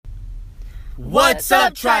What's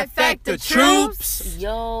up, Trifecta Troops?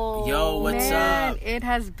 Yo, what's up? It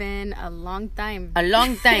has been a long time.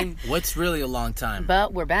 What's really a long time?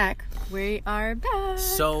 But we're back. We are back.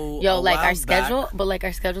 So, our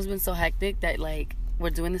schedule's been so hectic that we're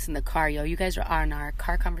doing this in the car. You guys are on our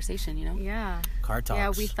car conversation, Yeah. Car talks. Yeah,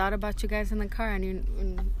 we thought about you guys in the car,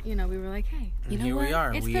 and we were like, hey, here we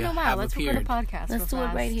are. It's been a while. Let's record a podcast. Let's do it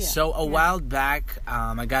right here. So a while back,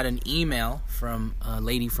 I got an email from a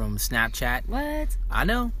lady from Snapchat. What? I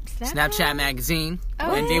know. Snapchat magazine.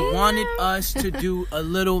 And they wanted us to do a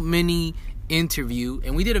little mini interview,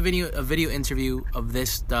 and we did a video interview of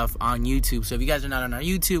this stuff on YouTube. So if you guys are not on our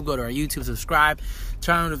YouTube, go to our YouTube, subscribe,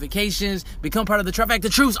 turn on notifications, become part of the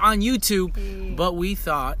Trifecta Troops on YouTube. But we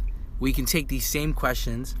thought we can take these same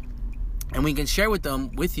questions and we can share with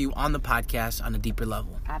you on the podcast on a deeper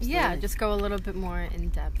level. Absolutely. Yeah, just go a little bit more in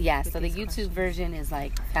depth. Yeah, so the YouTube version is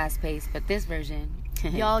fast paced, but this version,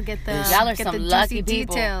 y'all get the y'all are some lucky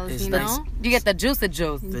people. Details, It's you nice. know? You get the juice. The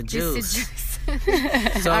juice.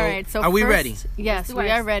 So, all right, so are we first, ready? Yes, we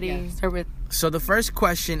are ready. Yeah, start with. So the first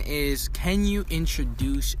question is, can you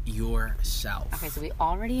introduce yourself? Okay, so we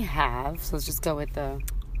already have. So let's just go with the.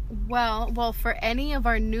 Well, for any of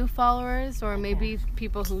our new followers or maybe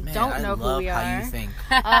people who don't know who we are, how you think.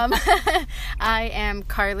 I am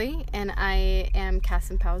Carly, and I am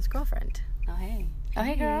Cass and Powell's girlfriend. Oh hey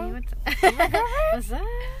girl. What's up?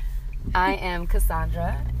 I am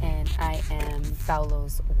Cassandra, and I am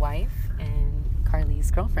Paulo's wife and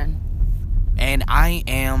Carly's girlfriend. And I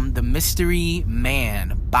am the mystery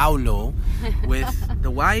man, Paulo, with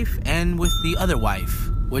the wife and with the other wife,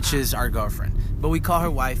 which is our girlfriend. But we call her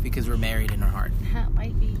wife because we're married in our heart.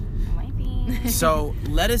 Wifey. So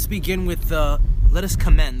let us commence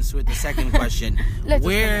with the second question.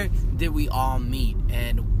 Where did we all meet,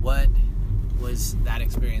 and what was that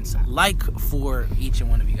experience like for each and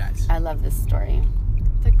one of you guys? I love this story.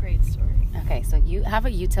 It's a great story. Okay, so how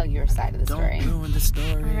about you tell your side of the story? Don't ruin the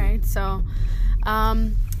story. All right, so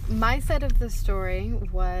my side of the story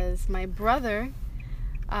was my brother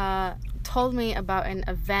told me about an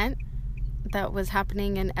event that was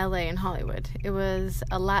happening in LA, in Hollywood. It was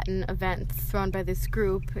a Latin event thrown by this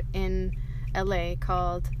group in LA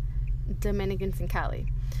called Dominicans in Cali.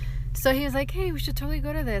 So he was like, hey, we should totally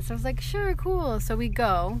go to this. I was like, sure, cool. So we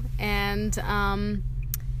go, and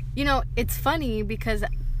it's funny because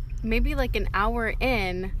maybe an hour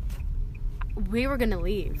in, we were gonna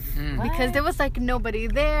leave because there was nobody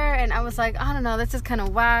there, and I was like, I don't know, this is kind of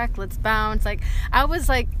whack, let's bounce. I was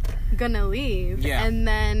gonna leave, and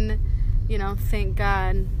then thank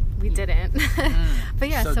God we didn't. But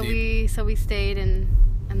yeah, so we stayed, and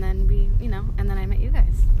then we and then I met you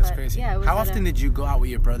guys. That's crazy. Yeah, it was how often did you go out with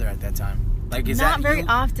your brother at that time? Is not that very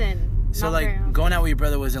often. So going out with your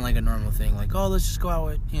brother wasn't a normal thing. Let's just go out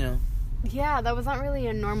with Yeah, that was not really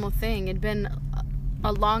a normal thing. It'd been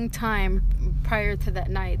a long time prior to that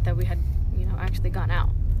night that we had, actually gone out.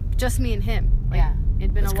 Just me and him.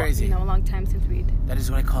 It'd been a long time since we'd. That is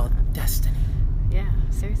what I call destiny. Yeah,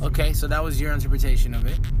 seriously. Okay, so that was your interpretation of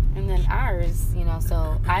it. And then ours,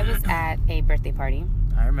 so I was at a birthday party.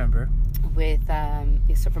 I remember. With,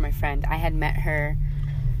 for my friend. I had met her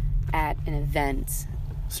at an event.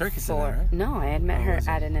 Circus event, right? No, I had met her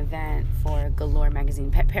at an event for Galore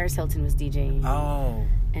magazine. Paris Hilton was DJing. Oh.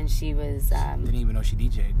 And she was... didn't even know she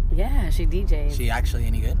DJ'd. Yeah, she DJ'd. She actually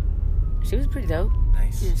any good? She was pretty dope.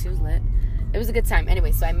 Nice. Yeah, she was lit. It was a good time.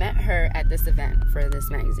 Anyway, so I met her at this event for this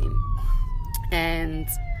magazine. And...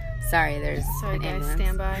 Sorry, there's an guys, ambulance.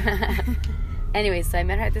 stand by. Anyway, so I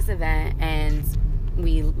met her at this event, and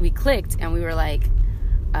we clicked, and we were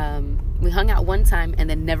we hung out one time and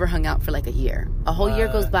then never hung out for a year. A whole year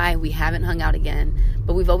goes by, we haven't hung out again,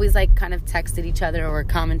 but we've always kind of texted each other or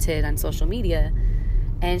commented on social media.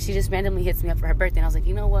 And she just randomly hits me up for her birthday, and I was like,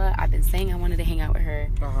 you know what, I've been saying I wanted to hang out with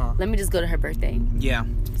her. Let me just go to her birthday. Yeah.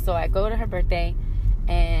 So I go to her birthday,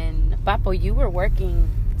 and Papo, you were working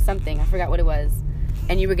something, I forgot what it was,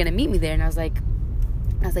 and you were gonna meet me there. And I was like,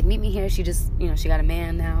 meet me here. She just, she got a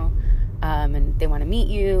man now, and they want to meet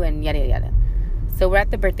you, and yada yada yada. So we're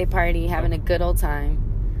at the birthday party having a good old time,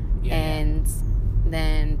 and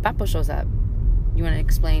then Papo shows up. You want to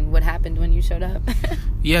explain what happened when you showed up?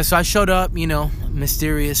 Yeah, so I showed up,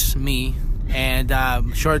 mysterious me, and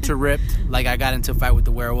short to ripped, I got into a fight with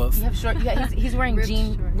the werewolf. You have short. Yeah, he's wearing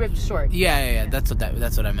ripped shorts. Yeah. That's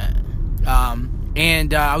what I meant.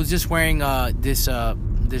 And I was just wearing this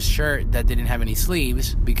shirt that didn't have any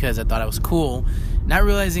sleeves because I thought it was cool, not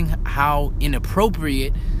realizing how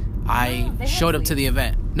inappropriate I showed up to the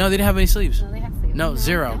event. No, they didn't have any sleeves. No, they had sleeves. No,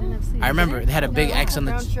 zero. I remember they had a big X on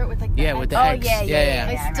the. brown shirt with like Yeah, with the Oh, X. yeah.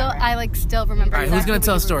 I still remember. All right, who's gonna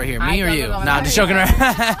tell a story here? Me or you? Nah, I'm just joking around.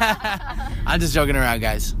 I'm just joking around,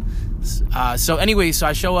 guys. So anyway, so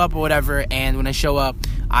I show up or whatever, and when I show up,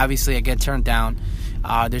 obviously I get turned down.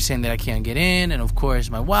 They're saying that I can't get in, and of course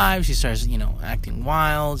my wife, she starts, acting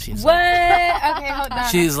wild. She's What? Like, Okay, hold on.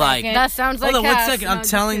 she's like, That sounds like hold on, 1 Cass. second. No, I'm just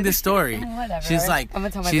telling kidding. this story. Whatever. She's like, I'm gonna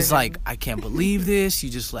tell my version. I can't believe this. You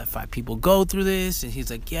just let 5 people go through this, and he's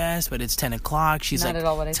like, yes, but it's 10 o'clock. She's Not like, at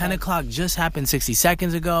all what I 10 said. o'clock just happened 60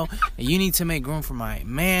 seconds ago, and you need to make room for my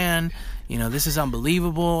man. This is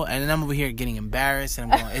unbelievable. And then I'm over here getting embarrassed,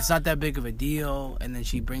 and I'm going, it's not that big of a deal. And then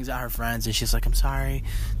she brings out her friends, and she's like, I'm sorry,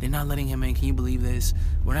 they're not letting him in. Can you believe this?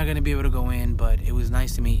 We're not going to be able to go in, but it was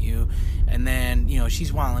nice to meet you. And then,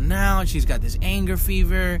 she's wilding out. She's got this anger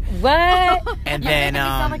fever. What? And You're then, making me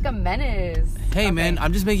sound like a menace. hey, Okay. man,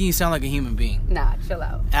 I'm just making you sound like a human being. Nah, chill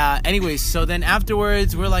out. Anyways, so then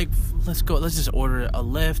afterwards, we're like, let's go. Let's just order a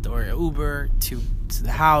Lyft or an Uber to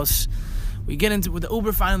the house. We get into, when the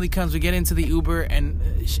Uber finally comes, we get into the Uber, and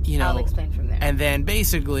I'll explain from there. and then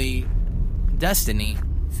basically, Destiny.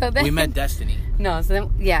 So then We met Destiny. No, so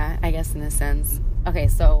then, yeah, I guess in a sense. Okay,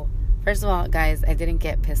 so first of all, guys, I didn't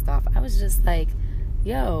get pissed off. I was just like,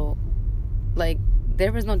 yo, like,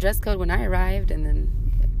 there was no dress code when I arrived, and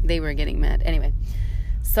then they were getting mad. Anyway,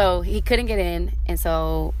 so he couldn't get in, and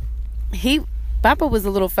so Papa was a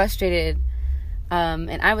little frustrated,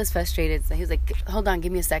 and I was frustrated, so he was like, hold on,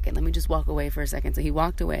 give me a second, let me just walk away for a second. So he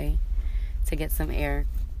walked away to get some air,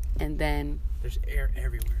 and then... There's air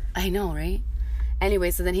everywhere. I know, right?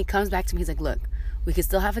 Anyway, so then he comes back to me. He's like, look, we can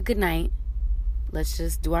still have a good night. Let's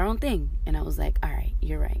just do our own thing. And I was like, all right,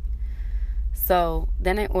 you're right. So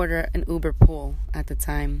then I order an Uber pool at the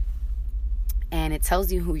time. And it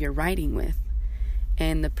tells you who you're riding with.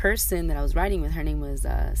 And the person that I was riding with, her name was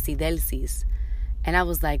Sidelsis. And I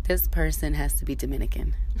was like, this person has to be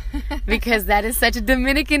Dominican. Because that is such a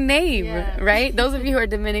Dominican name, right? Those of you who are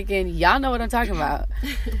Dominican, y'all know what I'm talking about.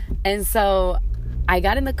 And so I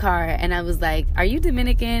got in the car and I was like, are you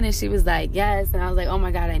Dominican? And she was like, yes. And I was like, oh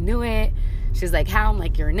my God, I knew it. She's like, how? I'm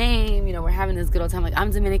like, your name. We're having this good old time. Like,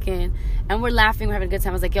 I'm Dominican. And we're laughing. We're having a good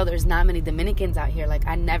time. I was like, yo, there's not many Dominicans out here. Like,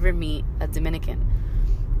 I never meet a Dominican.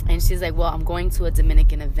 And she's like, well, I'm going to a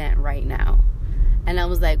Dominican event right now. And I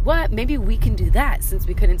was like, what? Maybe we can do that. Since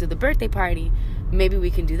we couldn't do the birthday party, maybe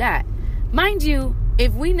we can do that. Mind you,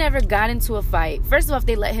 if we never got into a fight, first of all, if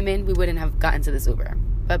they let him in, we wouldn't have gotten to this Uber.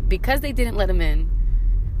 But because they didn't let him in,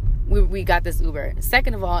 we got this Uber.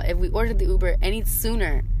 Second of all, if we ordered the Uber any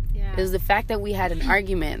sooner, it was the fact that we had an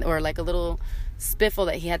argument or like a little spiffle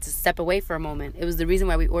that he had to step away for a moment. It was the reason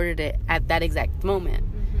why we ordered it at that exact moment.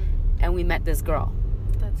 And we met this girl.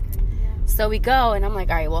 That's crazy. Yeah. So we go, and I'm like,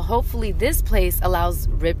 all right, well, hopefully this place allows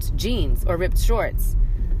ripped jeans or ripped shorts.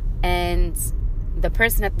 And the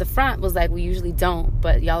person at the front was like, we usually don't,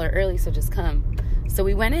 but y'all are early, so just come. So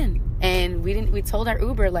we went in, and we told our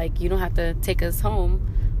Uber, like, you don't have to take us home.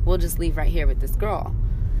 We'll just leave right here with this girl.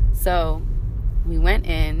 So we went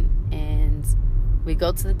in, and we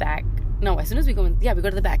go to the back. No, as soon as we go in, we go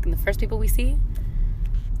to the back, and the first people we see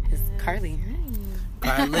is Carly.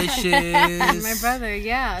 Carlicious. My brother,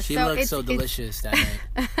 yeah. She looked so delicious that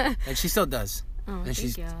night. And she still does. Oh, And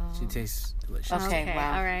thank you. she tastes delicious. Okay, Okay,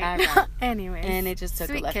 wow. all right. All right. Anyways. And it just took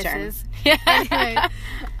Sweet a left kisses. turn.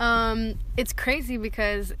 Anyway, it's crazy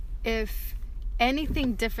because if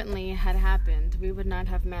anything differently had happened, we would not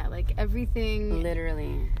have met. Like, everything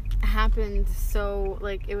Literally. happened so,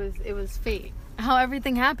 like, it was fate. How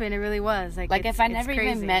everything happened, it really was. Like If I it's never crazy.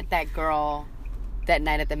 even met that girl that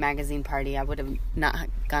night at the magazine party, I would have not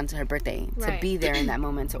gone to her birthday to Right. be there in that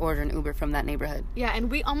moment to order an Uber from that neighborhood. Yeah, and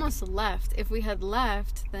we almost left. If we had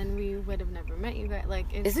left, then we would have never met you guys. Like,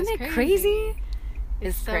 it's Isn't just it crazy?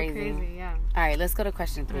 It's so crazy. crazy, yeah. All right, let's go to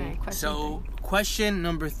question 3. All right, question So, question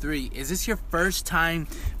number 3. Is this your first time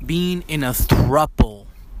being in a throuple?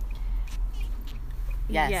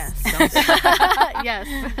 Yes.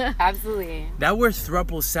 Yes. Absolutely. That word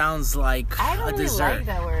throuple sounds like I don't a really dessert. like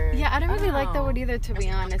that word. Yeah, I don't really like that know. word either, to be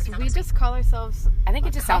honest. We just call ourselves I think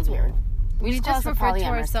it just sounds couple. weird. We just call just us a refer to polyamorous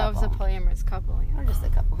ourselves couple. a polyamorous couple. Yeah. Or just a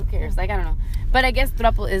couple. Who cares? Like, I don't know. But I guess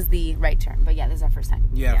throuple is the right term. But yeah, this is our first time.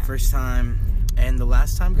 Yeah, first time. And the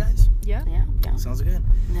last time, guys? Yeah. Yeah. Sounds good.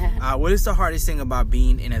 What is the hardest thing about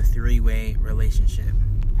being in a 3-way relationship?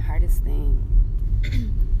 Hardest thing.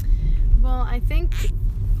 Well, I think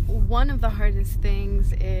one of the hardest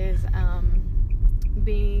things is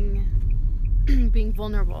being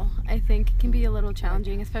vulnerable. I think it can be a little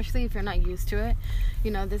challenging, especially if you're not used to it.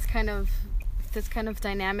 This kind of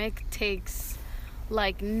dynamic takes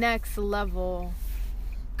like next level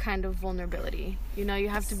kind of vulnerability. You know, you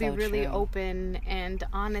have to be So really true. open and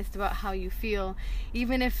honest about how you feel,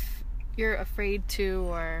 even if you're afraid to,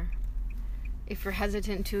 or if you're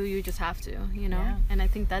hesitant to, you just have to, you know. Yeah. And I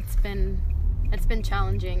think it's been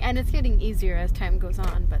challenging, and it's getting easier as time goes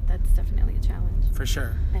on, but that's definitely a challenge. For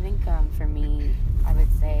sure. I think for me, I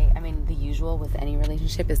would say, I mean, the usual with any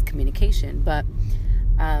relationship is communication, but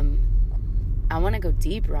I want to go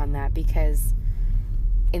deeper on that, because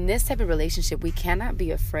in this type of relationship, we cannot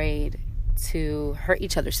be afraid to hurt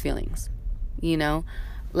each other's feelings. You know,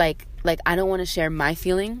 like I don't want to share my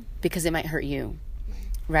feeling because it might hurt you,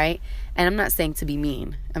 right? And I'm not saying to be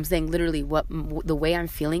mean. I'm saying literally the way I'm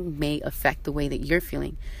feeling may affect the way that you're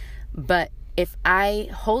feeling. But if I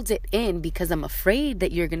hold it in because I'm afraid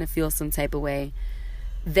that you're going to feel some type of way,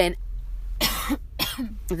 then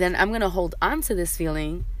I'm going to hold on to this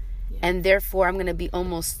feeling, and therefore I'm going to be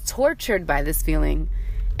almost tortured by this feeling,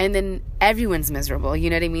 and then everyone's miserable. You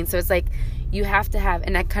know what I mean? So it's like you have to have,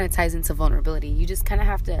 and that kind of ties into vulnerability. You just kind of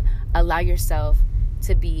have to allow yourself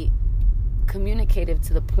to be communicative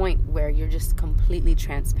to the point where you're just completely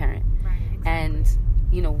transparent. Right. Exactly. And,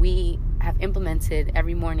 you know, we have implemented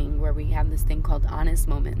every morning where we have this thing called honest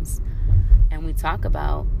moments, and we talk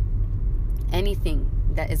about anything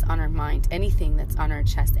that is on our mind, anything that's on our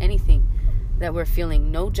chest, anything that we're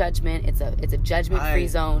feeling. No judgment. It's a judgment-free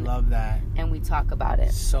zone. I love that And we talk about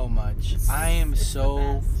it. so much. I am It's the so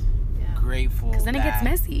best. Yeah. grateful. Because then it gets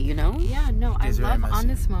messy, you know? Yeah, no, I is very love messy.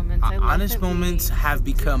 honest moments. I love Honest that we- moments have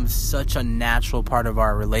become such a natural part of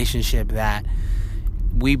our relationship that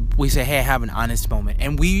we say, hey, have an honest moment,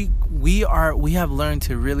 and we have learned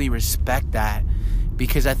to really respect that,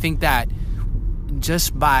 because I think that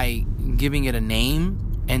just by giving it a name,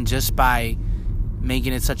 and just by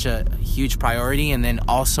making it such a huge priority, and then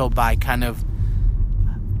also by kind of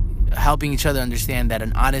helping each other understand that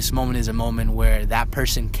an honest moment is a moment where that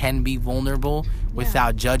person can be vulnerable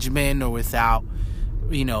without judgment or without,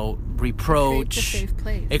 you know, reproach. Creates a safe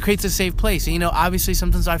place. It creates a safe place. And, you know, obviously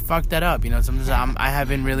sometimes I fucked that up. You know, sometimes I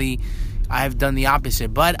have done the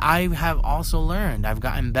opposite. But I have also learned. I've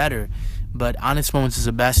gotten better. But honest moments is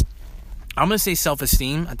the best. I'm going to say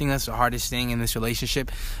self-esteem. I think that's the hardest thing in this relationship.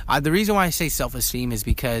 The reason why I say self-esteem is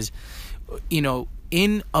because, you know,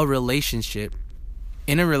 in a relationship,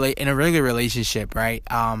 in a regular relationship, right,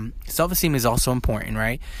 self-esteem is also important,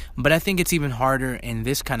 right? But I think it's even harder in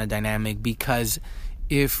this kind of dynamic, because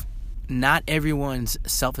if not everyone's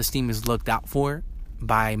self-esteem is looked out for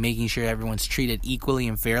by making sure everyone's treated equally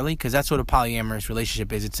and fairly, because that's what a polyamorous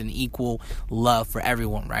relationship is. It's an equal love for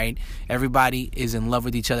everyone, right? Everybody is in love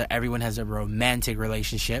with each other. Everyone has a romantic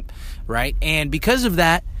relationship, right? And because of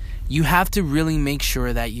that, you have to really make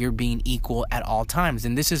sure that you're being equal at all times.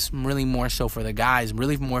 And this is really more so for the guys,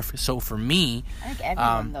 really more so for me. I think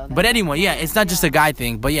everyone, though. But anyone, yeah, it's not just a guy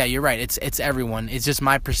thing. But yeah, you're right. It's everyone. It's just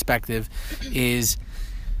my perspective is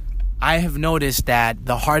I have noticed that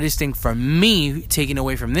the hardest thing for me taking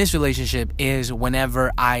away from this relationship is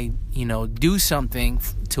whenever I, you know, do something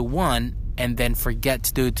to one and then forget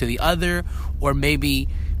to do it to the other, or maybe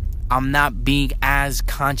I'm not being as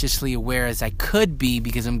consciously aware as I could be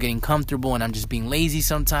because I'm getting comfortable and I'm just being lazy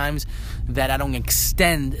sometimes, that I don't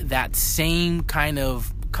extend that same kind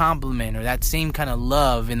of compliment or that same kind of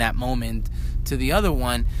love in that moment to the other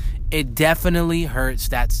one. It definitely hurts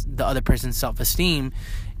the other person's self-esteem,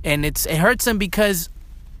 and it hurts them because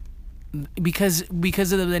of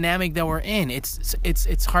the dynamic that we're in.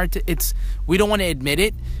 It's hard to, we don't want to admit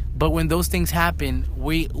it, but when those things happen,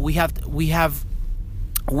 we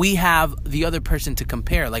have the other person to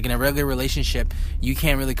compare. Like in a regular relationship, you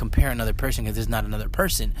can't really compare another person because there's not another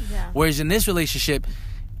person. Yeah. Whereas in this relationship,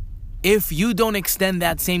 if you don't extend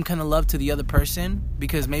that same kind of love to the other person,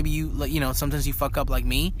 because maybe you know, sometimes you fuck up like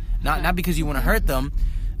me, not because you want to hurt them,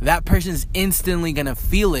 that person's instantly going to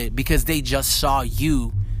feel it because they just saw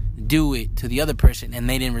you do it to the other person and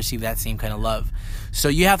they didn't receive that same kind of love. So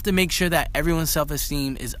you have to make sure that everyone's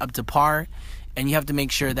self-esteem is up to par, and you have to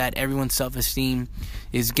make sure that everyone's self-esteem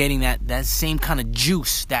is getting that same kind of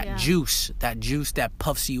juice, that juice that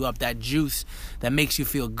puffs you up, that juice that makes you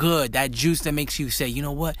feel good, that juice that makes you say, you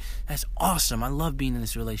know what, that's awesome, I love being in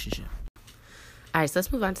this relationship. All right, so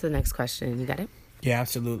let's move on to the next question. You got it? Yeah,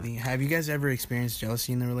 absolutely. Have you guys ever experienced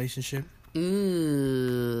jealousy in the relationship?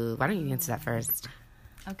 Ooh, why don't you answer that first?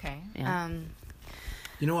 Okay. Yeah.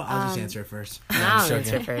 You know what, I'll just answer it first. I'll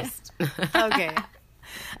answer it first. Okay.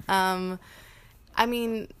 I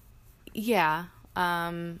mean, yeah.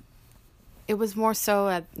 It was more so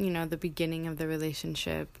at, you know, the beginning of the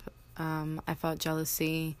relationship. I felt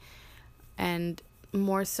jealousy, and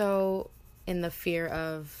more so in the fear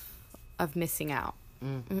of missing out.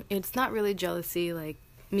 It's not really jealousy, like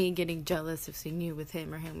me getting jealous of seeing you with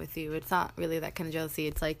him or him with you. It's not really that kind of jealousy.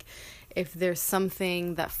 It's like if there's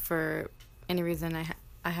something that for any reason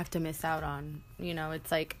I have to miss out on, you know,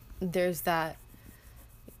 it's like there's that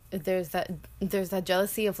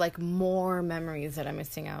jealousy of like more memories that I'm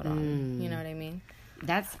missing out on. You know what I mean?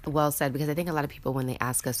 That's well said, because I think a lot of people, when they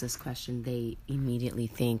ask us this question, they immediately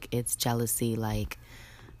think it's jealousy, like,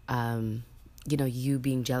 you know, you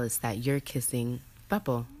being jealous that you're kissing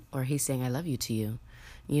Papo or he's saying I love you to you,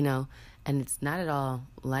 you know, and it's not at all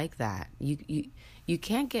like that. You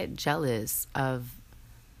can't get jealous of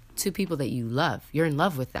two people that you love. You're in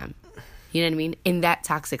love with them. You know what I mean? In that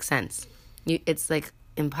toxic sense. It's like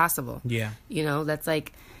impossible. Yeah. You know, that's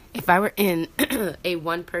like, if I were in a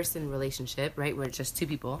one-person relationship, right, where it's just two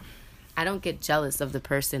people, I don't get jealous of the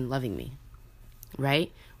person loving me,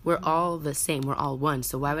 right? We're all the same. We're all one.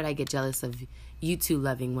 So why would I get jealous of you two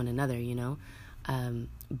loving one another, you know?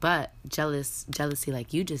 But jealousy,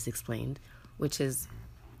 like you just explained, which is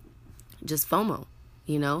just FOMO,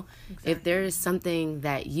 you know? Exactly. If there is something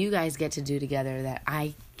that you guys get to do together that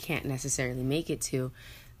I can't necessarily make it to,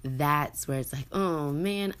 that's where it's like, oh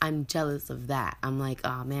man, I'm jealous of that. I'm like,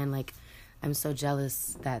 oh man, like I'm so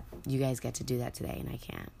jealous that you guys get to do that today and I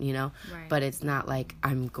can't, you know? Right. But it's not like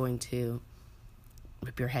I'm going to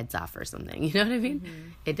rip your heads off or something, you know what I mean? Mm-hmm.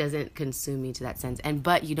 It doesn't consume me to that sense.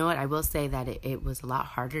 But you know what, I will say that it was a lot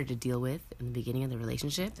harder to deal with in the beginning of the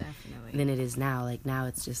relationship. Definitely. Than it is now. Like now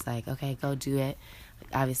it's just like, okay, go do it.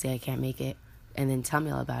 Obviously I can't make it. And then tell me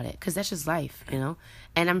all about it, because that's just life, you know?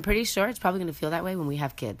 And I'm pretty sure it's probably going to feel that way when we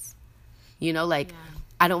have kids. You know, like,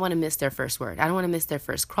 I don't want to miss their first word. I don't want to miss their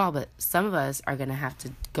first crawl, but some of us are going to have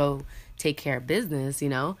to go take care of business, you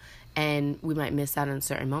know? And we might miss out on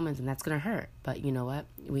certain moments, and that's going to hurt. But you know what?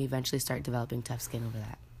 We eventually start developing tough skin over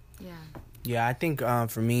that. Yeah. Yeah, I think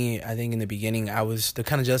for me, I think in the beginning, the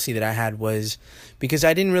kind of jealousy that I had was because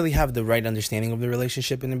I didn't really have the right understanding of the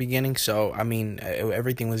relationship in the beginning. So, I mean,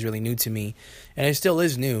 everything was really new to me, and it still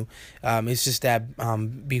is new. It's just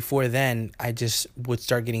that before then, I just would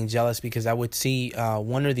start getting jealous because I would see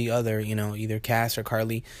one or the other, you know, either Cass or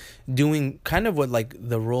Carly, doing kind of what like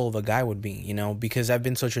the role of a guy would be, you know, because I've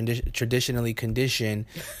been so traditionally conditioned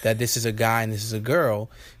that this is a guy and this is a girl.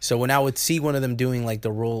 So when I would see one of them doing like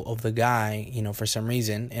the role of the guy, you know, for some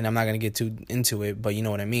reason, and I'm not going to get too into it, but you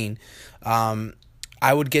know what I mean,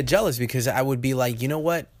 I would get jealous because I would be like, you know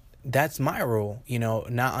what, that's my role, you know,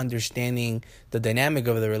 not understanding the dynamic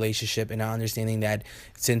of the relationship and not understanding that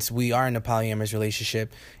since we are in a polyamorous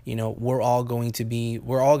relationship, you know, we're all going to be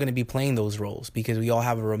playing those roles because we all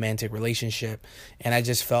have a romantic relationship. And I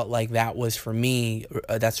just felt like that was, for me,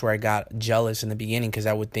 that's where I got jealous in the beginning, because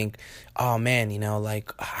I would think, oh man, you know,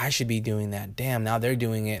 like I should be doing that. Damn, now they're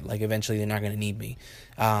doing it. Like eventually they're not going to need me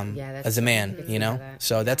as a man, you know?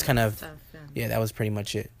 So that's kind of... Yeah, that was pretty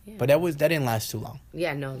much it. Yeah. But that didn't last too long.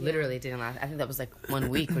 Yeah, no, literally it didn't last. I think that was like 1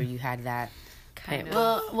 week where you had that kind of.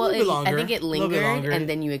 I think it lingered, and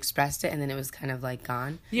then you expressed it, and then it was kind of like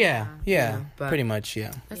gone. Yeah, pretty much,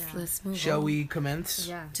 yeah. Let's move on. Shall we commence?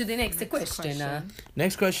 Yeah. To the next question.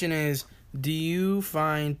 Next question is, do you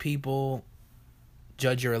find people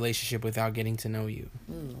judge your relationship without getting to know you?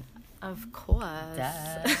 Ooh. Of course.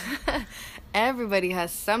 Everybody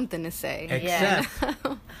has something to say.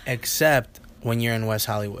 Except when you're in West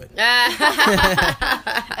Hollywood.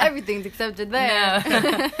 Everything's accepted there.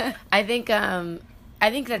 No. I think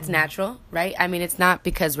that's natural, right? I mean, it's not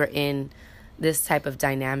because we're in this type of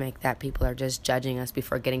dynamic that people are just judging us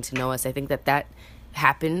before getting to know us. I think that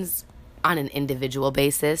happens on an individual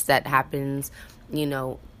basis. That happens, you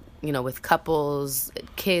know, with couples,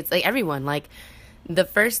 kids, like everyone. Like, the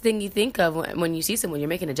first thing you think of when you see someone, you're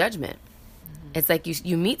making a judgment. Mm-hmm. It's like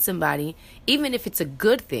you meet somebody, even if it's a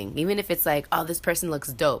good thing, even if it's like, oh, this person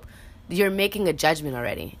looks dope, you're making a judgment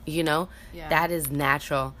already, you know? Yeah. That is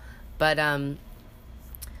natural. But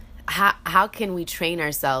how can we train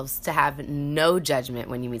ourselves to have no judgment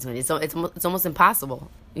when you meet somebody? It's almost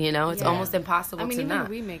impossible, you know? It's almost impossible to not.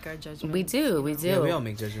 We make our judgments. We do. Yeah, we all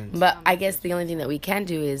make judgments. But I guess the only thing that we can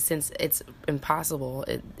do is, since it's impossible,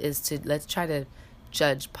 let's try to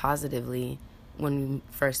judge positively when we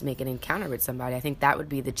first make an encounter with somebody. I think that would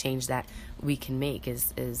be the change that we can make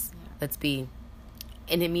is let's be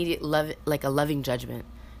an immediate love, like a loving judgment,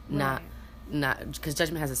 not because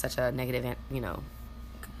judgment has such a negative, you know,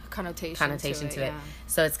 connotation to it.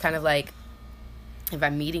 So it's kind of like, if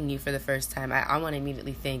I'm meeting you for the first time, I want to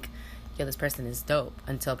immediately think, yo, this person is dope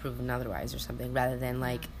until proven otherwise or something, rather than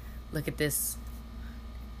like, look at this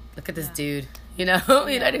dude, you know?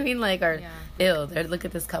 You know what I mean? Like, or ew, look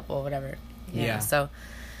at this couple, whatever. Yeah. So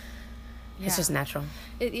it's just natural.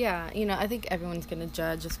 You know, I think everyone's gonna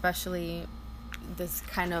judge, especially this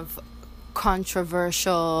kind of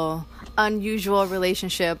controversial, unusual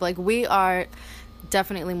relationship. Like, we are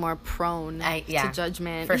definitely more prone to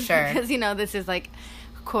judgment. For sure. Because, this is like,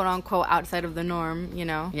 quote unquote, outside of the norm,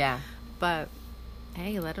 Yeah. But,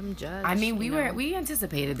 hey, let them judge. I mean, we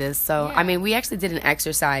anticipated this. So, I mean, we actually did an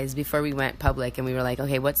exercise before we went public, and we were like,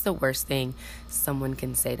 okay, what's the worst thing someone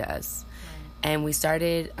can say to us? Right. And we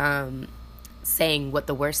started saying what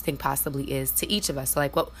the worst thing possibly is to each of us. So,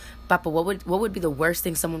 like, Papa, what would be the worst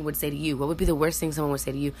thing someone would say to you? What would be the worst thing someone would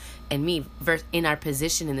say to you and me in our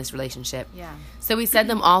position in this relationship? Yeah. So we said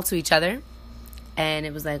them all to each other, and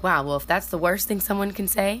it was like, wow, well, if that's the worst thing someone can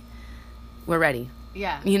say, we're ready.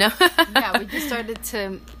 Yeah. Yeah, we just started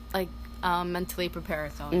to, like, mentally prepare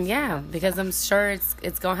ourselves. Yeah, because I'm sure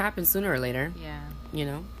it's going to happen sooner or later.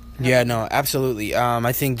 Yeah. Yeah, no, absolutely.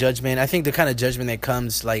 I think the kind of judgment that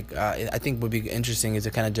comes, like, I think would be interesting is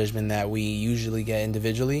the kind of judgment that we usually get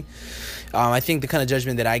individually. I think the kind of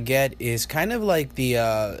judgment that I get is kind of like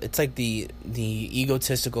it's like the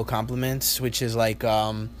egotistical compliments, which is like,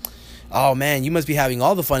 oh man, you must be having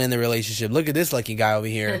all the fun in the relationship. Look at this lucky guy over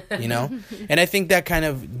here, And I think that kind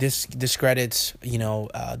of discredits,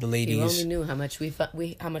 the ladies. You only knew how much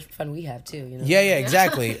how much fun we have too, Yeah,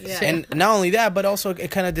 exactly. Yeah. And not only that, but also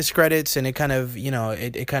it kind of discredits, and it kind of,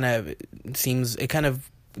 it kind of seems, it kind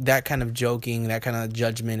of, that kind of joking, that kind of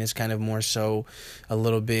judgment is kind of more so I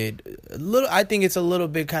think it's a little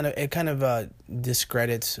bit kind of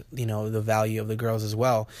discredits, the value of the girls as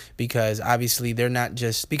well, because obviously they're not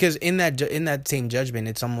just, because in that same judgment,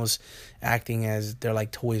 it's almost acting as they're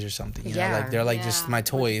like toys or something, like they're like just my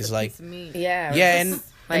toys, like, and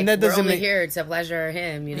that doesn't we're only here to pleasure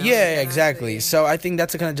him, Yeah, exactly. So I think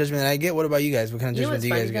that's the kind of judgment that I get. What about you guys? What kind of judgment do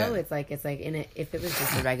you guys get? It's like if it was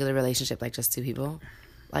just a regular relationship, like just two people,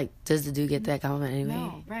 like, does the dude get that compliment anyway?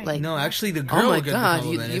 No, right. Like, no, actually, the girl would get the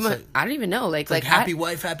compliment. I don't even know. Like happy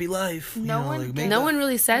wife, happy life. No one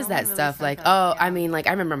really says that stuff. Like, I mean, like,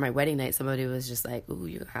 I remember my wedding night, somebody was just like, "Ooh,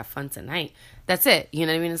 you have fun tonight." That's it. You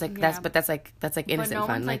know what I mean? It's like that's like innocent fun.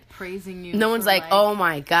 One's like praising you. No one's like, "Oh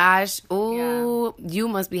my gosh, ooh, you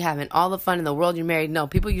must be having all the fun in the world. You're married." No,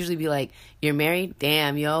 people usually be like, "You're married?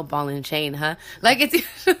 Damn, yo, ball and chain, huh?" Like, it's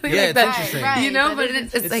usually it's interesting, right, But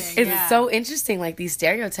it's like it's so interesting, like these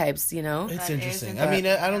stereotypes, It's interesting. I mean,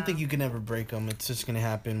 I don't think you can ever break them. It's just gonna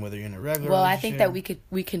happen whether you're in a regular. Well, I think that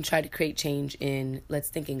we can try to create change in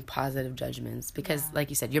thinking positive judgments, because, like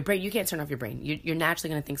you said, your brain, you can't turn off your brain. You're naturally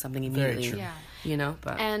gonna think something immediately. Very true.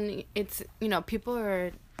 But and it's people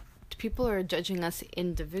are judging us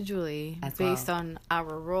individually based on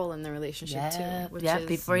our role in the relationship too.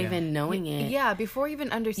 Before even knowing it. Yeah, before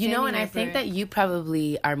even understanding. And I think that you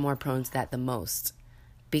probably are more prone to that the most,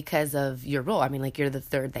 because of your role. I mean, like, you're the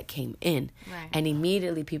third that came in, right. And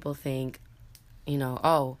immediately people think,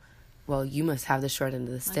 oh, well, you must have the short end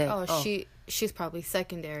of the stick. She's probably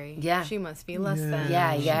secondary. Yeah. She must be less than.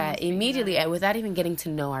 Yeah. Immediately, without even getting to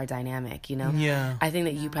know our dynamic, Yeah. I think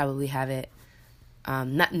that you probably have it.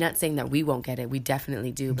 Not saying that we won't get it. We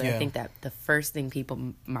definitely do. But I think that the first thing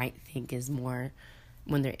people might think is more,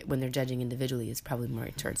 when they're judging individually, is probably more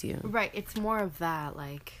towards you. Right. It's more of that,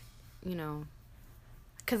 like,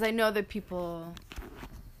 because I know that people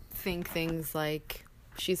think things like,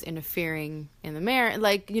 she's interfering in the marriage,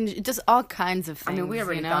 like, just all kinds of things. I mean, we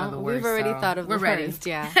already thought of the worst. We've already thought of the worst.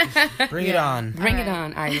 Yeah. Bring it on. Bring it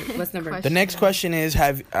on. All right. What's number? The next question is: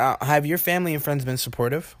 Have your family and friends been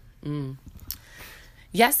supportive?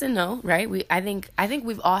 Yes and no. Right. I think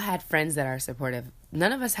we've all had friends that are supportive.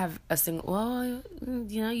 None of us have a single. Well,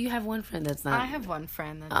 you have one friend that's not. I have one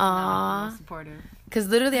friend that's not supportive. Because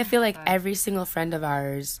literally, I feel like every single friend of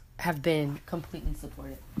ours have been completely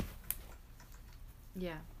supportive.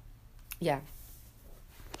 Yeah.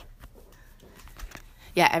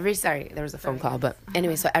 Sorry, there was a phone call, but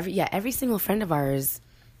anyway, so every single friend of ours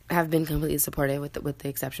have been completely supportive, with the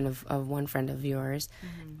exception of one friend of yours.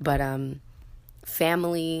 Mm-hmm. But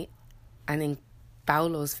family, I think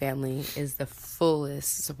Paulo's family is the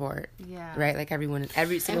fullest support. Yeah. Right? Like every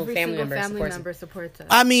single family member supports us.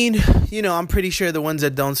 I mean, I'm pretty sure the ones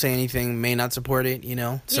that don't say anything may not support it,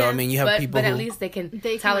 So, I mean, you have people but at least they can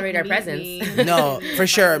tolerate our presence. No, for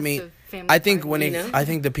sure. I mean, I think I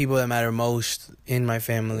think the people that matter most in my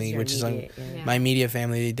family, which is my immediate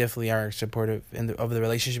family, they definitely are supportive of the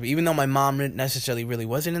relationship. Even though my mom necessarily really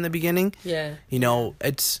wasn't in the beginning. Yeah.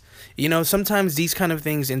 It's sometimes these kind of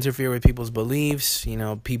things interfere with people's beliefs.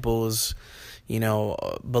 People's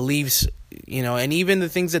beliefs. And even the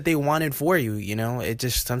things that they wanted for you. It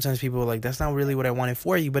just sometimes people are like, that's not really what I wanted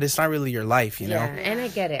for you, but it's not really your life. Yeah, and I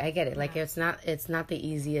get it. Like, it's not the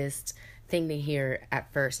easiest thing to hear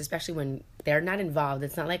at first, especially when they're not involved.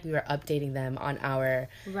 It's not like we were updating them on our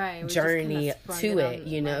journey to it,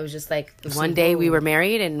 you know. It was just like one day we were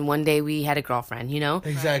married and one day we had a girlfriend, you know.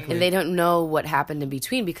 Exactly. And they don't know what happened in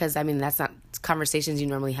between, because I mean that's not conversations you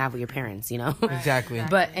normally have with your parents, you know. Exactly.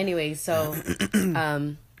 But anyway, so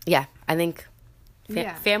yeah, I think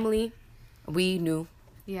family, we knew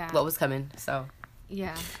what was coming, so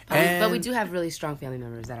yeah. but we do have really strong family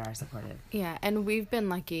members that are supportive. Yeah, and we've been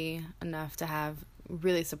lucky enough to have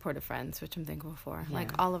really supportive friends, which I'm thankful for. Yeah.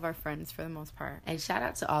 Like all of our friends for the most part. And shout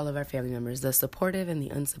out to all of our family members, the supportive and the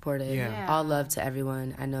unsupportive. Yeah. All love to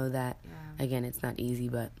everyone. I know that, again, it's not easy,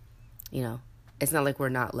 but, you know, it's not like we're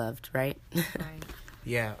not loved, right? Right.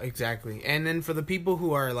 Yeah, exactly. And then for the people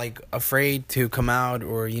who are like afraid to come out,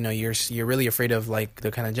 or you know, you're really afraid of like the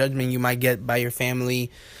kind of judgment you might get by your family,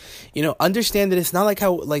 you know, understand that it's not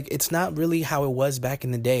like it's not really how it was back in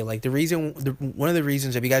the day. Like one of the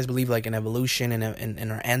reasons, if you guys believe like in evolution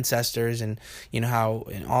and our ancestors and you know how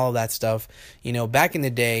and all of that stuff, you know, back in the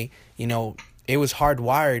day, you know, it was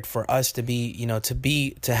hardwired for us to be, you know, to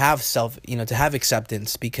have to have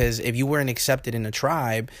acceptance, because if you weren't accepted in a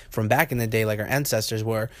tribe from back in the day, like our ancestors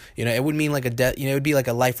were, you know, it would mean like a death, you know, it would be like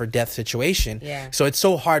a life or death situation. Yeah. So So it's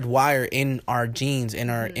so hardwired in our genes,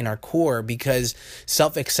 in our core, because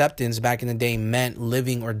self-acceptance back in the day meant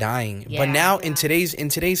living or dying. But now in today's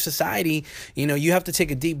society, you know, you have to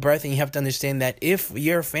take a deep breath and you have to understand that if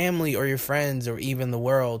your family or your friends or even the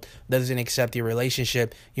world doesn't accept your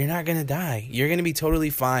relationship, you're not going to die. You're going to be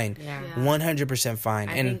totally fine. Yeah. 100% fine.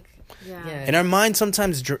 I And think, and our mind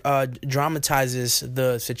sometimes dramatizes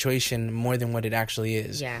the situation more than what it actually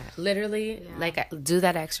is. yeah, literally, like, do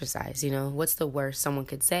that exercise, you know. What's the worst someone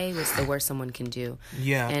could say? What's the worst someone can do?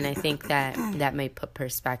 Yeah. And I think that may put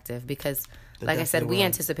perspective, because, like I said, we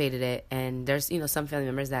anticipated it, and there's, you know, some family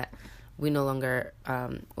members that we no longer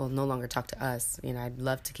talk to us. You know, I'd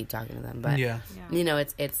love to keep talking to them, but you know,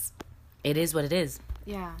 it is what it is.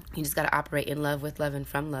 Yeah. You just got to operate in love, with love, and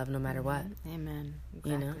from love, no matter what. Amen.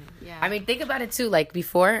 Exactly. You know? Yeah. I mean, think about it too. Like,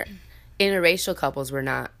 before, interracial couples were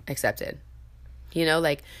not accepted. You know,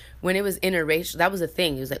 like, when it was interracial, that was a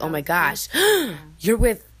thing. It was like, oh my gosh, you're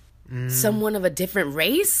with someone of a different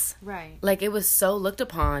race? Right. Like, it was so looked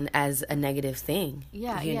upon as a negative thing.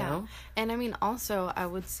 Yeah, you know? And I mean, also, I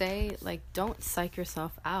would say, like, don't psych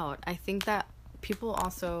yourself out. I think that people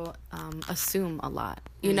also assume a lot.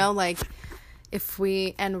 You know, like, if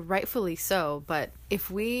we, and rightfully so, but if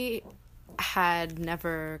we had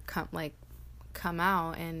never come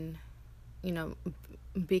out and, you know,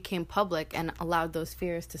 became public and allowed those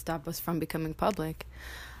fears to stop us from becoming public,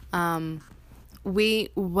 we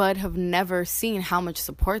would have never seen how much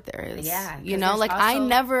support there is. Yeah. You know, like,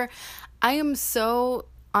 also... I am so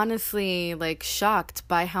honestly, like, shocked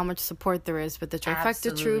by how much support there is with the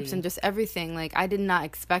trifecta troops and just everything. Like, I did not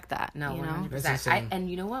expect that. No, you know? 100%. And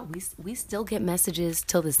you know what? We still get messages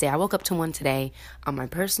till this day. I woke up to one today on my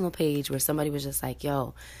personal page where somebody was just like,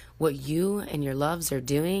 yo, what you and your loves are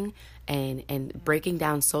doing and breaking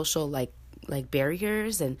down social, like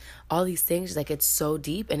barriers and all these things, like, it's so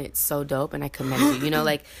deep and it's so dope, and I commend you. You know,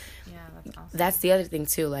 like, Yeah, that's awesome. that's the other thing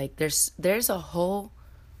too. Like, there's a whole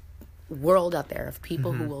world out there of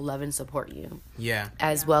people who will love and support you,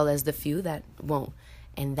 as well as the few that won't,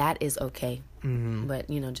 and that is okay. But,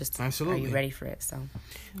 you know, just Absolutely. Are you ready for it? So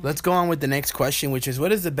Let's go on with the next question, which is,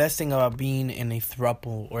 what is the best thing about being in a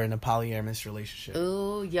throuple or in a polyamorous relationship?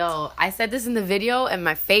 ooh, yo, I said this in the video, and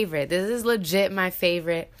my favorite, this is legit my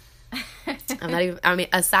favorite. I mean,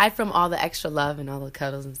 aside from all the extra love and all the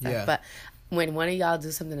cuddles and stuff, but when one of y'all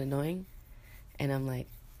do something annoying and I'm like,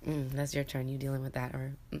 that's your turn, you dealing with that,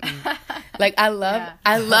 or like, I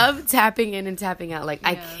love tapping in and tapping out. Like,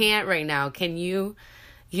 I can't right now, can you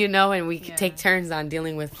know, and we can take turns on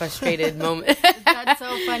dealing with frustrated moments. That's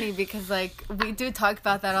so funny, because, like, we do talk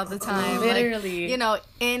about that all the time. Literally. Like, you know,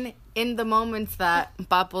 in the moments that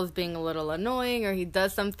Bapo's being a little annoying or he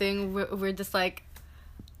does something, we're just like,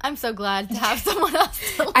 I'm so glad to have someone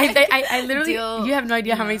else to, like, I literally, you have no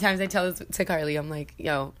idea how many times I tell this to Carly. I'm like,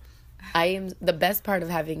 yo, I am the best part of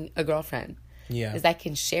having a girlfriend. Yeah. Is I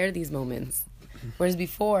can share these moments. Whereas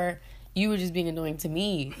before, you were just being annoying to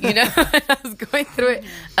me, you know? I was going through it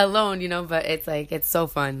alone, you know? But it's like, it's so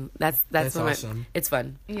fun. That's awesome. It's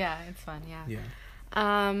fun. Yeah, it's fun, yeah.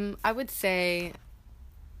 Yeah. I would say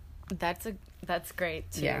that's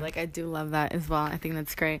great too. Yeah. Like, I do love that as well. I think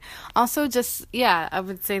that's great. Also, just, yeah, I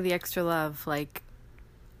would say the extra love. Like,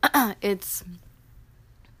 it's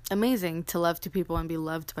amazing to love two people and be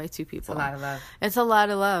loved by two people. It's a lot of love. It's a lot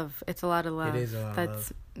of love. It's a lot of love. It is a lot of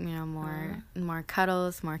That's, you know, more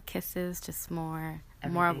cuddles, more kisses, just more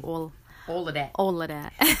of All of that. All of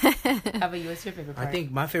that. How about you? What's your favorite part? I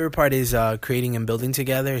think my favorite part is creating and building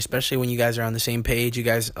together, especially when you guys are on the same page. You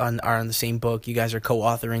guys are on the same book. You guys are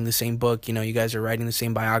co-authoring the same book. You know, you guys are writing the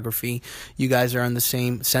same biography. You guys are on the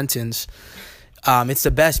same sentence. It's the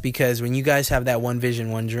best because when you guys have that one vision,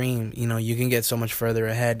 one dream, you know, you can get so much further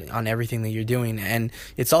ahead on everything that you're doing. And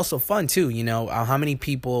it's also fun too, you know, how many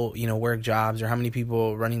people, you know, work jobs or how many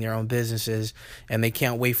people running their own businesses and they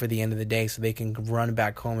can't wait for the end of the day so they can run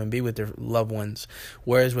back home and be with their loved ones.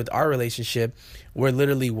 Whereas with our relationship, we're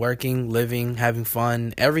literally working, living, having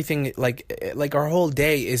fun, everything. Like our whole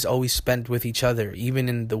day is always spent with each other, even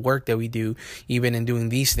in the work that we do, even in doing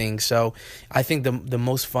these things. So I think the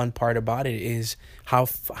most fun part about it is how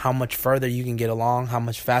much further you can get along, how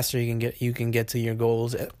much faster you can get to your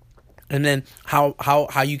goals, and then how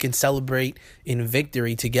you can celebrate in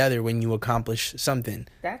victory together when you accomplish something.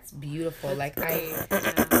 That's beautiful. Like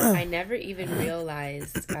I never even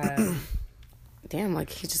realized. Damn, like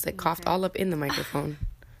he just like coughed all up in the microphone.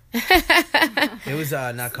 It was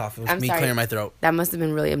not cough. It was me clearing my throat. That must have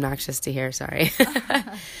been really obnoxious to hear. Sorry.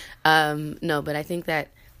 No, but I think that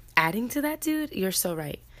adding to that, dude, you're so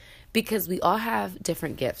right. Because we all have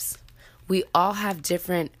different gifts. We all have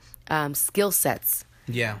different skill sets.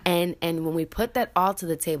 Yeah. And when we put that all to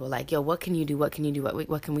the table, like, yo, what can you do? What can you do?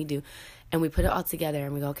 What can we do? And we put it all together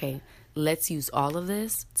and we go, okay, let's use all of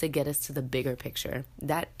this to get us to the bigger picture.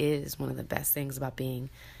 That is one of the best things about being,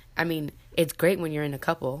 I mean, it's great when you're in a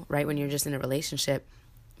couple, right? When you're just in a relationship.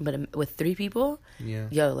 But with 3 people, yeah,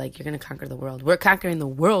 yo, like, you're going to conquer the world. We're conquering the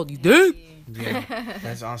world, you dig? Yeah,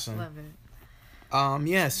 that's awesome. Love it.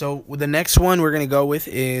 Yeah, so the next one we're gonna go with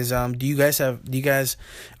is do you guys have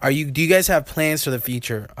plans for the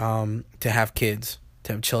future to have kids,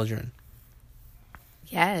 to have children?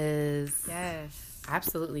 Yes. Yes.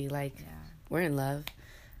 Absolutely. Like, Yeah. we're in love.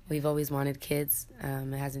 We've always wanted kids.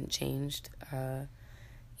 It hasn't changed.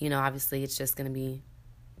 You know, obviously it's just gonna be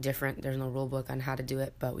different. There's no rule book on how to do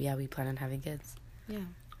it, but yeah, we plan on having kids. Yeah.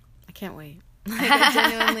 I can't wait.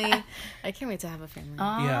 I can't wait to have a family.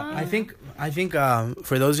 Yeah, I think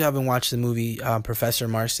for those who haven't watched the movie Professor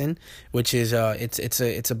Marston, which is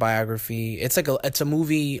it's a biography. It's a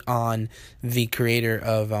movie on the creator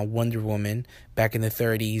of Wonder Woman back in the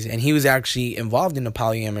 30s, and he was actually involved in a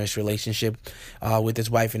polyamorous relationship with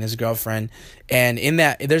his wife and his girlfriend. And in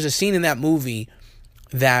that, there's a scene in that movie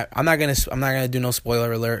that I'm not gonna do no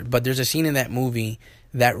spoiler alert, but there's a scene in that movie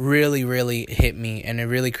that really, really hit me, and it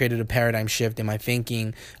really created a paradigm shift in my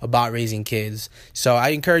thinking about raising kids. So I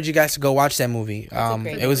encourage you guys to go watch that movie.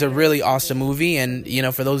 It was a really awesome movie, and you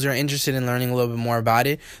know, for those who are interested in learning a little bit more about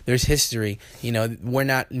it, there's history. You know, we're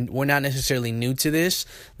not necessarily new to this.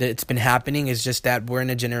 That it's been happening. It's just that we're in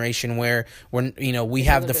a generation where we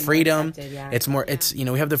have the freedom. We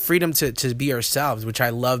have the freedom to be ourselves, which I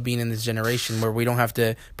love being in this generation where we don't have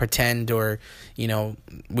to pretend or we don't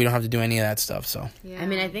have to do any of that stuff. So. Yeah. I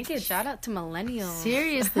mean, I think it's... Shout out to millennials.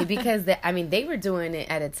 Seriously, because, they were doing it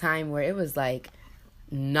at a time where it was, like,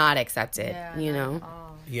 not accepted, you know?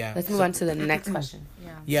 Yeah. Let's move on to the next question.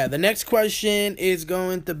 Yeah, the next question is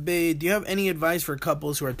going to be, do you have any advice for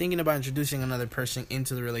couples who are thinking about introducing another person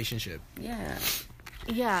into the relationship?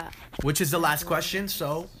 Yeah. Which is the last question,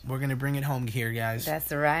 so we're going to bring it home here, guys.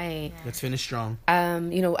 That's right. Let's finish strong.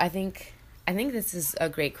 I think this is a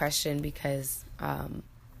great question because...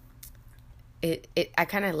 I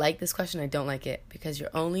kind of like this question. I don't like it because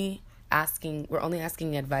we're only asking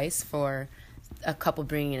advice for a couple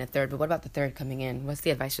bringing in a third. But what about the third coming in? What's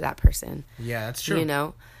the advice for that person? Yeah, that's true. You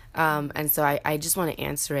know, and so I just want to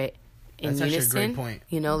answer it in unison. That's actually a great point.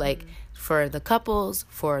 You know, like for the couples,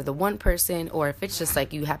 for the one person, or if it's just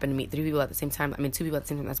like you happen to meet 3 people at the same time. I mean, 2 people at the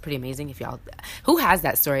same time. That's pretty amazing. If y'all, who has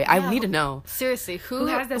that story? I need to know. Seriously, who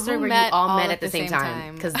has that story where you all met at the same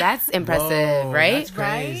time? Because that's impressive, Whoa, right? That's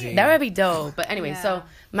crazy. That would be dope. But anyway, so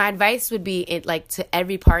my advice would be, to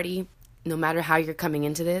every party, no matter how you're coming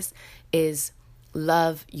into this, is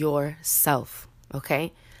love yourself.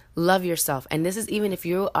 Okay, love yourself, and this is even if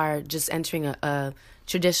you are just entering a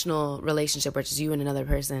traditional relationship, which is you and another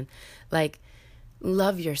person. Like,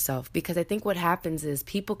 love yourself, because I think what happens is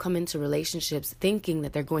people come into relationships thinking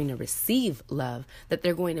that they're going to receive love, that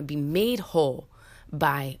they're going to be made whole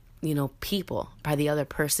by, people, by the other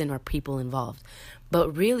person or people involved.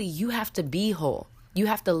 But really, you have to be whole. You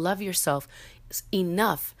have to love yourself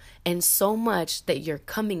enough and so much that you're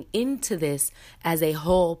coming into this as a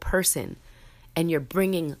whole person. And you're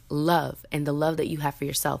bringing love and the love that you have for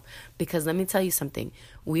yourself. Because let me tell you something.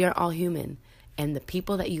 We are all human. And the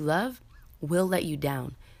people that you love will let you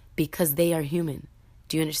down because they are human.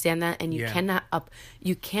 Do you understand that? And you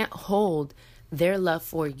you can't hold their love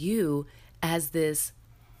for you as this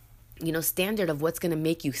standard of what's going to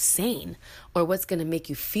make you sane or what's going to make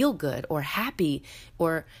you feel good or happy.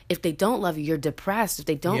 Or if they don't love you, you're depressed. If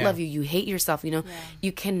they don't love you, you hate yourself.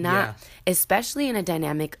 You cannot, especially in a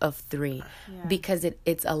dynamic of 3, because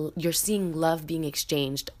you're seeing love being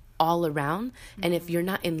exchanged all around. And if you're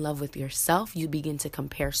not in love with yourself, you begin to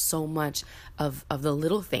compare so much of the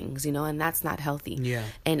little things, and that's not healthy.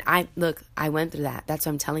 And I went through that. That's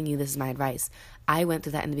why I'm telling you, this is my advice. I went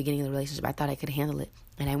through that in the beginning of the relationship. I thought I could handle it.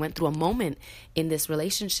 And I went through a moment in this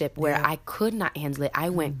relationship where I could not handle it. I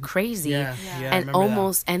went crazy and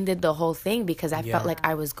almost ended the whole thing because I felt like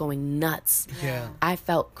I was going nuts. I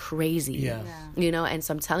felt crazy, and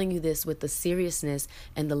so I'm telling you this with the seriousness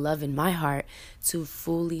and the love in my heart, to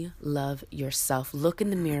fully love yourself. Look in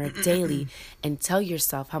the mirror daily and tell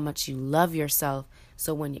yourself how much you love yourself.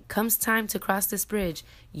 So when it comes time to cross this bridge,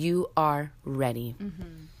 you are ready.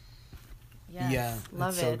 Yes. Yeah,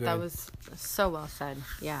 love so it. good. That was so well said.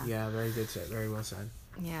 Yeah. Yeah, very good said. Very well said.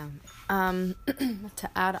 Yeah. To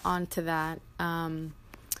add on to that,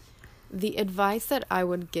 the advice that I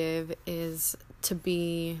would give is to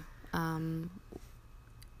be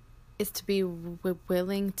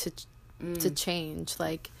willing to change.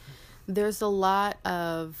 Like, there's a lot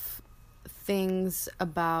of things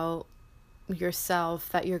about yourself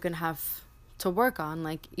that you're gonna have to work on.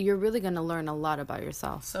 Like, you're really going to learn a lot about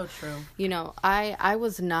yourself. So true. I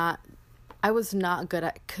was not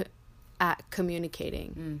good at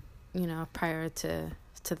communicating, prior to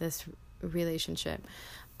this relationship,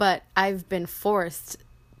 but I've been forced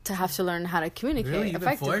to have to learn how to communicate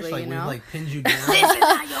effectively. Like, we pinned you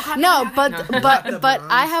down. No, but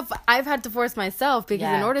I've had to force myself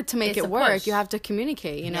because in order to make it work, you have to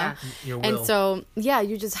communicate, Your will. And so,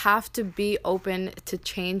 you just have to be open to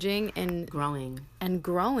changing and growing,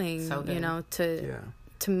 so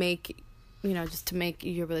to make, just to make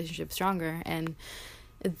your relationship stronger. And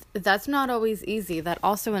that's not always easy. That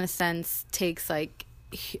also, in a sense, takes like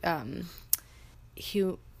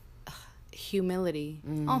humility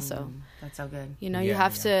also. That's so good. You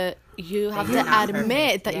have to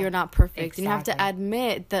admit that you're not perfect. And you have to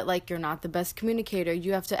admit that, like, you're not the best communicator.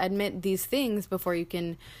 You have to admit these things before you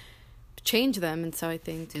can change them. And so I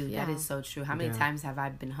think, that is so true. How many times have I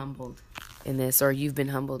been humbled in this, or you've been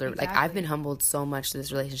humbled, or like I've been humbled so much to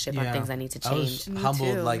this relationship on things I need to change. I was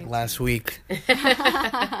humbled last week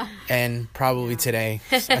and probably today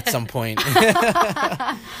at some point.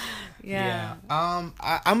 Yeah. I'm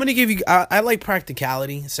gonna give you. I like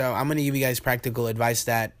practicality, so I'm gonna give you guys practical advice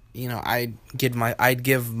that I'd give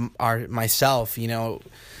myself.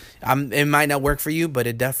 It might not work for you, but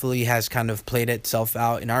it definitely has kind of played itself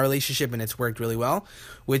out in our relationship, and it's worked really well.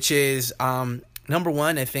 Which is number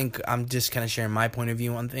one, I think I'm just kind of sharing my point of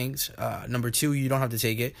view on things. Number two, you don't have to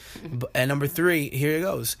take it, and number three, here it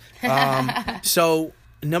goes. So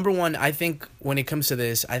number one, I think when it comes to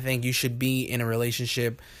this, I think you should be in a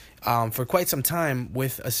relationship for quite some time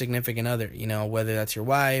with a significant other, whether that's your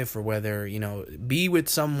wife or whether, be with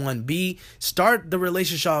someone, start the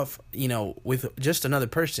relationship, with just another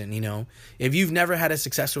person. If you've never had a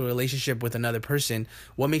successful relationship with another person,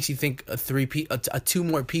 what makes you think two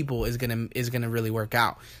more people is gonna really work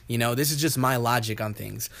out? This is just my logic on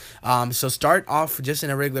things. So start off just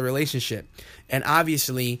in a regular relationship, and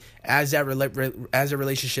obviously as a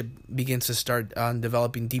relationship begins to start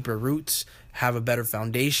developing deeper roots, have a better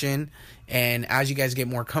foundation, and as you guys get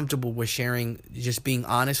more comfortable with sharing, just being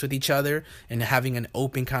honest with each other and having an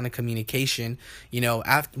open kind of communication,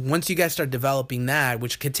 once you guys start developing that,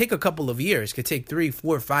 which could take a couple of years, could take 3,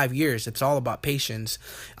 4, 5 years, it's all about patience,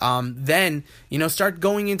 then start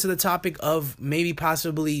going into the topic of maybe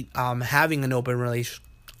possibly having an open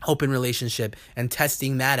relationship and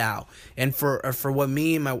testing that out. And for what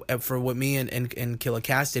me and Killa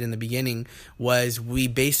Cass did in the beginning was we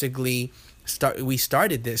basically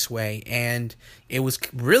started this way, and it was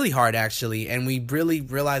really hard actually, and we really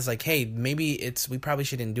realized, like, hey, maybe we probably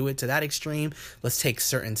shouldn't do it to that extreme. Let's take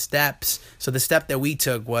certain steps. So the step that we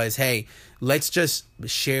took was, hey, let's just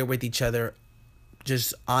share with each other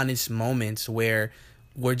just honest moments where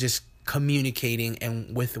we're just communicating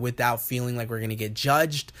and without feeling like we're going to get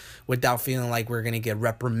judged, without feeling like we're going to get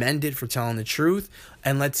reprimanded for telling the truth,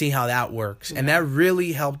 and let's see how that works. And that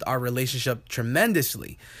really helped our relationship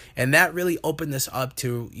tremendously, and that really opened us up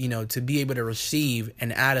to to be able to receive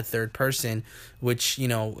and add a third person, which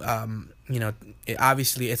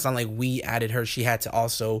obviously it's not like we added her. She had to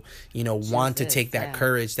also want to take that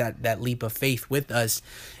courage, that leap of faith with us.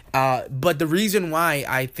 But the reason why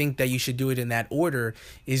I think that you should do it in that order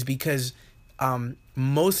is because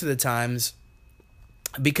most of the times,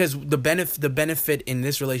 because the benefit in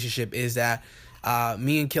this relationship is that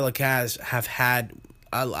me and Killa Cass have had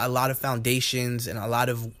a lot of foundations and a lot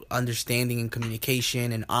of understanding and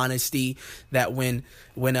communication and honesty that when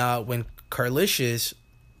Carlicious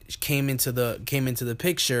came into the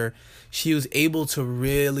picture, she was able to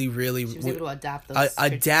really She was able to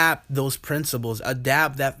adapt those principles,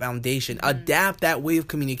 adapt that foundation, adapt that way of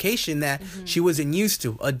communication that she wasn't used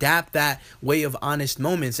to, adapt that way of honest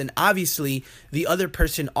moments. And obviously the other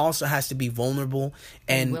person also has to be vulnerable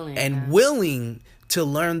and willing to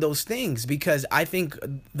learn those things, because I think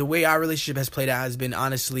the way our relationship has played out has been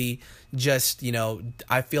honestly just,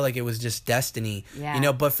 I feel like it was just destiny,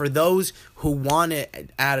 but for those who want to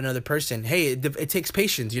add another person, hey, it takes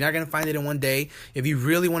patience. You're not going to find it in one day. If you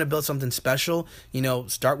really want to build something special,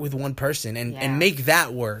 start with one person and make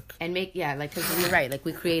that work. And because you're right. Like,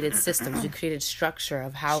 we created systems, we created structure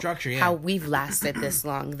of how we've lasted this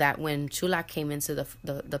long, that when Chula came into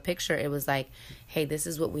the picture, it was like, hey, this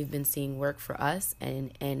is what we've been seeing work for us,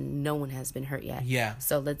 and no one has been hurt yet. Yeah.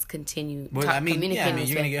 So let's continue communicating.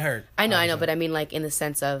 You're going to get hurt. I know, but I mean, like, in the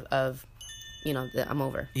sense of I'm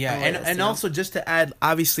over. Yeah, and also just to add,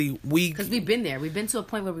 obviously, because we've been there. We've been to a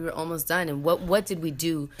point where we were almost done, and what did we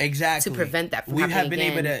do to prevent that from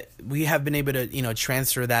happening again? We have been able to,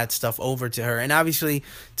 transfer that stuff over to her, and obviously,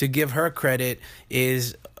 to give her credit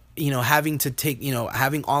is, having to take,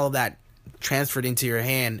 having all of that transferred into your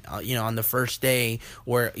hand, on the first day,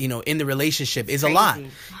 or in the relationship is crazy.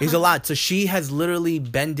 A lot. So she has literally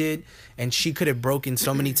bended, and she could have broken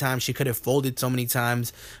so many times, she could have folded so many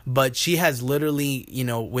times, but she has literally,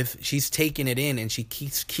 she's taken it in, and she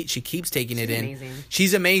keeps taking it in.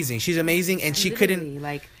 She's amazing, and she couldn't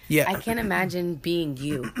I can't imagine being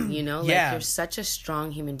you. You're such a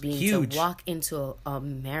strong human being. Huge. To walk into a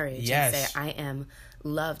marriage and say, I am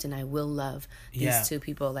loved and I will love these two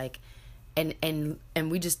people,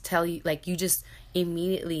 and we just tell you, like, you just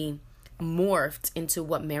immediately morphed into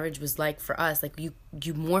what marriage was like for us. Like, you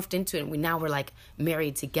morphed into it, and we're like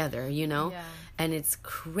married together, and it's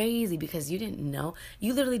crazy because you didn't know.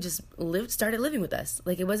 You literally just started living with us.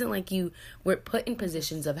 Like, it wasn't like you were put in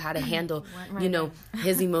positions of how to handle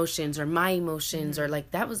his emotions or my emotions, or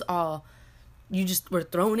like, that was all, you just were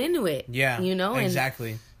thrown into it.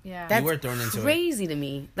 Exactly. Yeah, that's into crazy to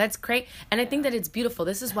me. That's crazy, and I think that it's beautiful.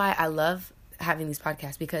 This is why I love having these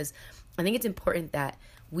podcasts, because I think it's important that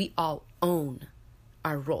we all own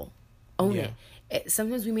our role, it.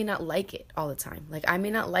 Sometimes we may not like it all the time. Like, I may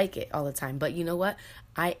not like it all the time, but you know what?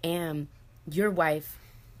 I am your wife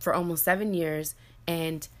for almost 7 years,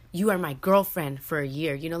 and you are my girlfriend for a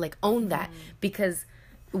year. Own that, because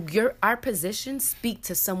our positions speak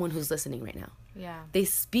to someone who's listening right now. Yeah. They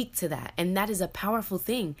speak to that, and that is a powerful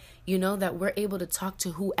thing, that we're able to talk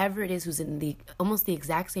to whoever it is who's in almost the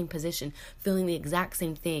exact same position, feeling the exact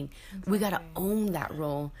same thing. Exactly. We got to own that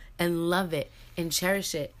role and love it and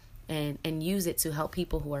cherish it and use it to help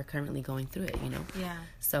people who are currently going through it, Yeah.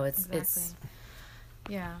 So it's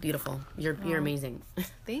beautiful. You're amazing.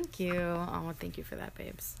 Thank you. Oh, thank you for that,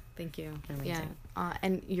 babes. Thank you. Yeah.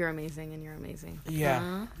 And you're amazing, and you're amazing.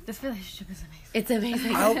 Yeah. This relationship is amazing. It's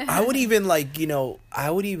amazing. I would even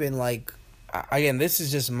again, this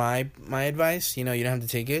is just my advice, you don't have to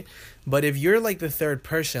take it, but if you're like the third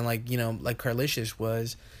person, like Carlicious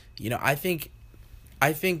was, I think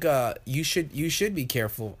you should be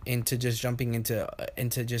careful into just jumping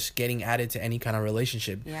into just getting added to any kind of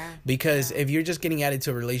relationship. Yeah. Because if you're just getting added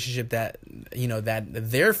to a relationship that that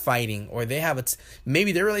they're fighting, or they have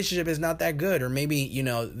maybe their relationship is not that good, or maybe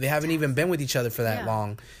they haven't even been with each other for that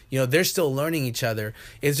long. They're still learning each other.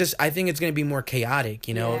 It's just, I think it's going to be more chaotic.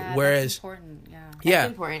 Whereas that's important. It's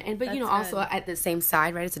important, but also at the same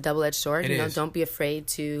side, right? It's a double-edged sword. Don't be afraid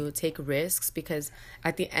to take risks, because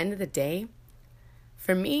at the end of the day,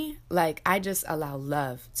 for me, like, I just allow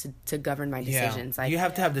love to govern my decisions. Like, you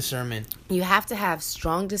have to have discernment. You have to have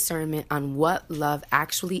strong discernment on what love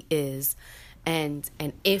actually is, and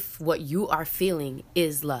if what you are feeling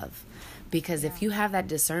is love. Because if you have that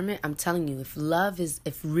discernment, I'm telling you, if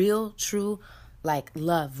real, true, like,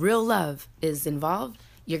 real love is involved,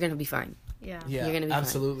 you're going to be fine. Yeah. You're going to be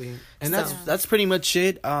absolutely. Fine. And that's pretty much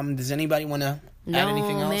it. Does anybody want to add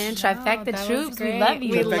anything else? Man, Trifecta Troops, we love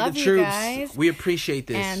you. We love you guys. We appreciate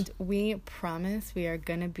this. And we promise we are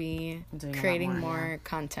going to be creating more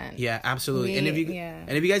content. Yeah, absolutely. And if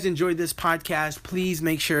you guys enjoyed this podcast, please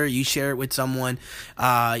make sure you share it with someone.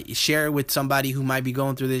 Share it with somebody who might be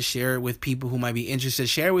going through this. Share it with people who might be interested.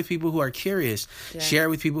 Share it with people who are curious. Yeah. Share it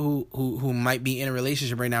with people who might be in a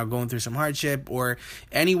relationship right now, going through some hardship, or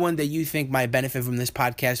anyone that you think might benefit from this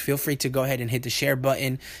podcast. Feel free to go ahead and hit the share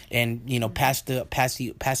button and, pass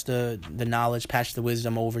the knowledge, pass the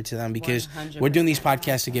wisdom over to them, because 100%. we're doing these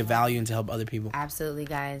podcasts to give value and to help other people. Absolutely,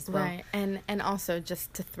 guys. Well, Right. And also,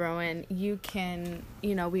 just to throw in, you can,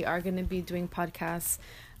 we are going to be doing podcasts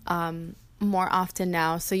more often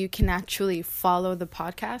now, so you can actually follow the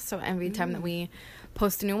podcast. So every time that we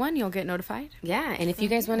post a new one, you'll get notified. Yeah, and if you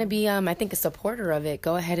guys want to be, I think, a supporter of it,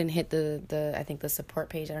 go ahead and hit the support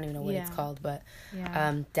page. I don't even know what it's called, but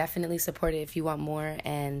definitely support it if you want more.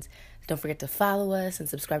 And don't forget to follow us and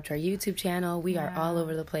subscribe to our YouTube channel. We are all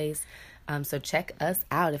over the place. So check us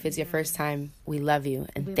out. If it's your first time, we love you.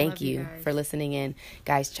 And thank you for listening in.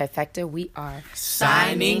 Guys, Trifecta, we are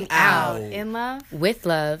signing out. In love. With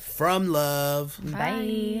love. From love.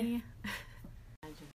 Bye. Bye.